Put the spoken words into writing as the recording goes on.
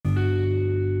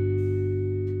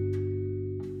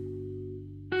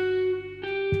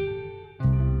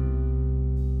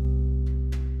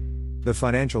The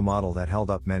financial model that held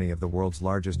up many of the world's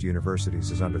largest universities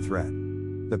is under threat.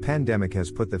 The pandemic has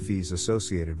put the fees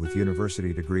associated with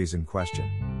university degrees in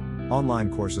question.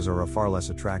 Online courses are a far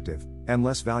less attractive, and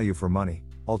less value for money,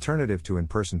 alternative to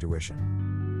in-person tuition.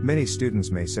 Many students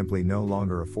may simply no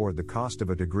longer afford the cost of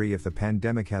a degree if the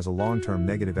pandemic has a long-term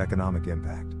negative economic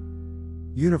impact.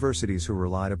 Universities who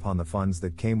relied upon the funds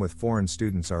that came with foreign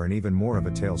students are in even more of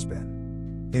a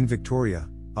tailspin. In Victoria,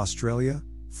 Australia,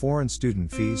 foreign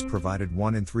student fees provided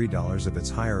 $1 in $3 of its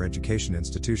higher education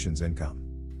institutions' income.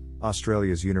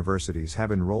 Australia's universities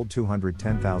have enrolled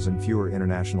 210,000 fewer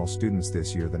international students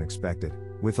this year than expected,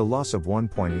 with a loss of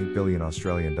 $1.8 billion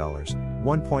Australian dollars,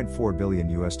 $1.4 billion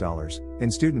US dollars, in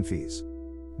student fees.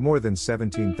 More than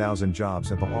 17,000 jobs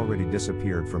have already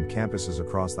disappeared from campuses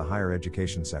across the higher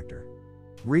education sector.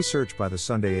 Research by the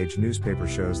Sunday Age newspaper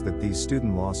shows that these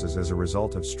student losses as a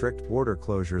result of strict border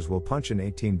closures will punch an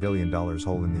 $18 billion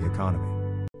hole in the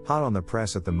economy. Hot on the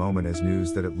press at the moment is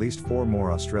news that at least 4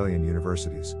 more Australian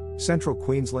universities, Central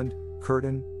Queensland,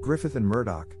 Curtin, Griffith and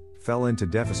Murdoch, fell into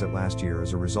deficit last year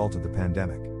as a result of the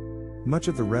pandemic. Much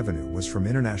of the revenue was from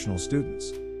international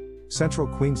students. Central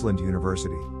Queensland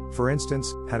University, for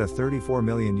instance, had a 34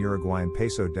 million Uruguayan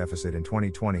peso deficit in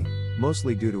 2020,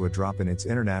 mostly due to a drop in its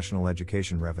international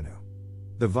education revenue.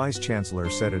 The Vice-Chancellor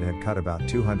said it had cut about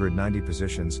 290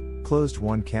 positions, closed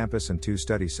 1 campus and 2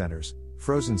 study centers,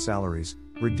 frozen salaries,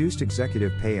 reduced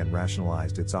executive pay and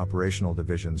rationalized its operational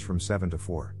divisions from 7 to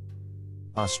 4.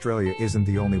 Australia isn't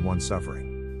the only one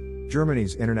suffering.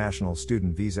 Germany's international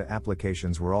student visa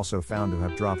applications were also found to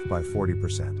have dropped by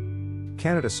 40%.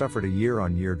 Canada suffered a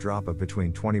year-on-year drop of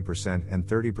between 20% and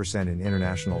 30% in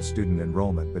international student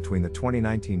enrollment between the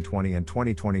 2019-20 and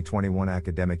 2020-21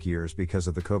 academic years because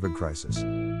of the COVID crisis.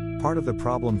 Part of the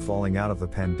problem falling out of the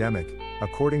pandemic,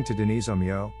 according to Denise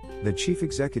Omeo, the Chief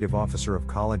Executive Officer of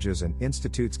Colleges and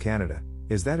Institutes Canada,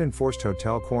 is that enforced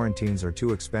hotel quarantines are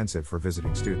too expensive for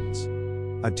visiting students.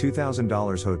 A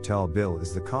 $2,000 hotel bill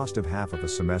is the cost of half of a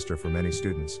semester for many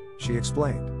students, she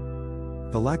explained.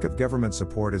 The lack of government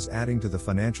support is adding to the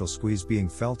financial squeeze being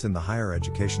felt in the higher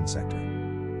education sector.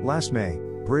 Last May,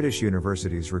 British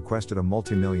universities requested a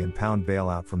multi-million-pound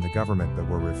bailout from the government but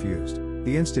were refused.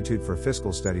 The Institute for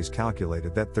Fiscal Studies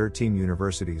calculated that 13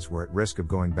 universities were at risk of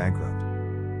going bankrupt.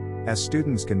 As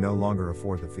students can no longer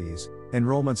afford the fees,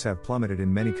 enrollments have plummeted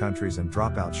in many countries and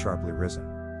dropouts sharply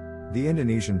risen. The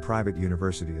Indonesian Private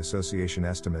University Association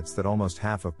estimates that almost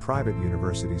half of private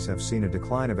universities have seen a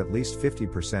decline of at least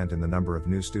 50% in the number of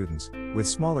new students, with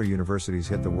smaller universities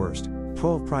hit the worst.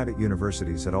 12 private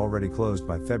universities had already closed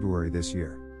by February this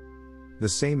year. The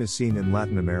same is seen in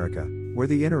Latin America, where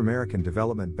the Inter-American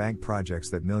Development Bank projects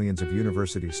that millions of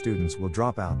university students will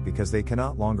drop out because they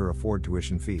cannot longer afford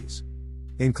tuition fees.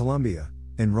 In Colombia,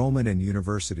 enrollment in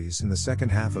universities in the second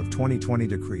half of 2020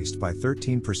 decreased by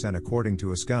 13% according to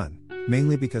USCUN,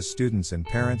 mainly because students and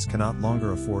parents cannot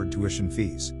longer afford tuition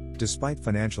fees, despite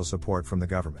financial support from the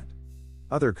government.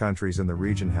 Other countries in the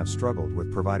region have struggled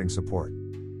with providing support.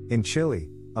 In Chile,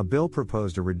 a bill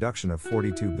proposed a reduction of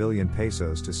 42 billion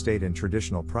pesos to state and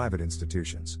traditional private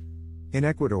institutions. In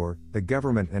Ecuador, the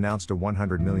government announced a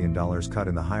 $100 million cut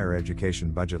in the higher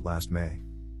education budget last May.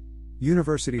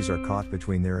 Universities are caught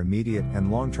between their immediate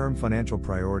and long-term financial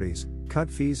priorities: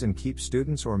 cut fees and keep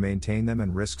students or maintain them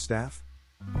and risk staff.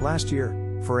 Last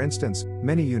year, for instance,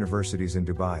 many universities in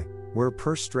Dubai, where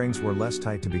purse strings were less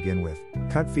tight to begin with,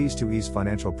 cut fees to ease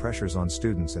financial pressures on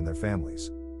students and their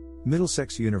families.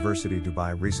 Middlesex University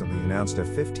Dubai recently announced a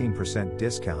 15%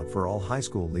 discount for all high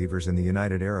school leavers in the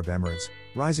United Arab Emirates,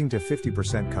 rising to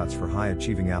 50% cuts for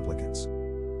high-achieving applicants.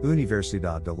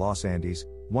 Universidad de los Andes,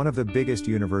 one of the biggest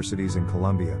universities in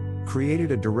Colombia,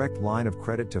 created a direct line of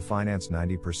credit to finance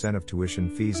 90% of tuition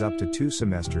fees up to 2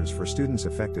 semesters for students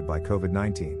affected by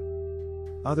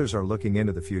COVID-19. Others are looking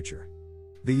into the future.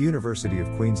 The University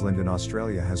of Queensland in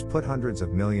Australia has put hundreds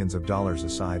of millions of dollars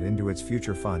aside into its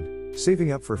future fund,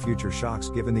 saving up for future shocks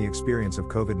given the experience of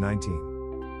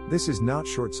COVID-19. This is not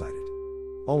short-sighted.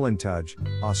 Olin Tudge,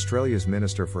 Australia's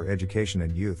Minister for Education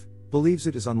and Youth, believes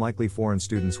it is unlikely foreign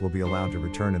students will be allowed to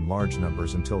return in large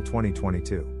numbers until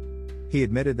 2022. He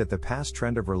admitted that the past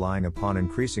trend of relying upon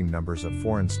increasing numbers of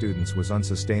foreign students was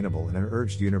unsustainable and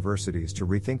urged universities to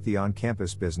rethink the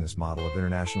on-campus business model of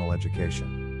international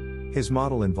education. His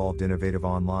model involved innovative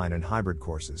online and hybrid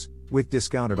courses, with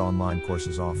discounted online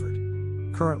courses offered.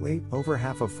 Currently, over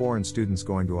half of foreign students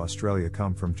going to Australia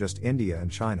come from just India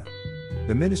and China.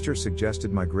 The minister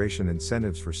suggested migration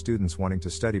incentives for students wanting to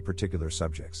study particular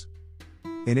subjects.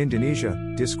 In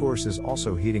Indonesia, discourse is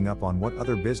also heating up on what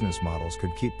other business models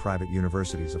could keep private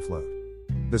universities afloat.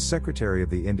 The secretary of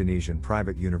the Indonesian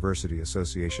Private University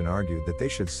Association argued that they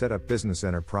should set up business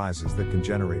enterprises that can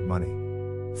generate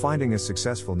money. Finding a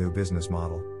successful new business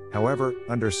model, however,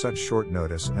 under such short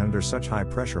notice and under such high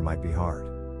pressure might be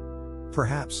hard.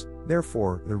 Perhaps,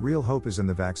 therefore, the real hope is in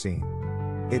the vaccine.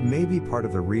 It may be part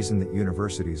of the reason that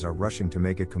universities are rushing to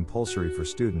make it compulsory for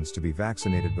students to be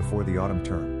vaccinated before the autumn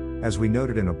term, as we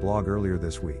noted in a blog earlier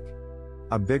this week.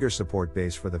 A bigger support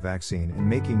base for the vaccine and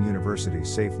making universities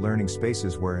safe learning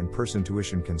spaces where in-person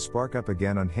tuition can spark up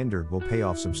again unhindered will pay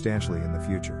off substantially in the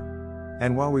future.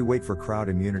 And while we wait for crowd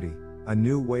immunity, a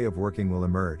new way of working will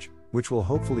emerge, which will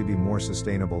hopefully be more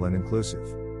sustainable and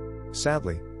inclusive.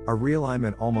 Sadly, a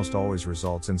realignment almost always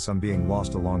results in some being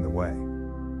lost along the way.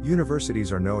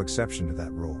 Universities are no exception to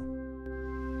that rule.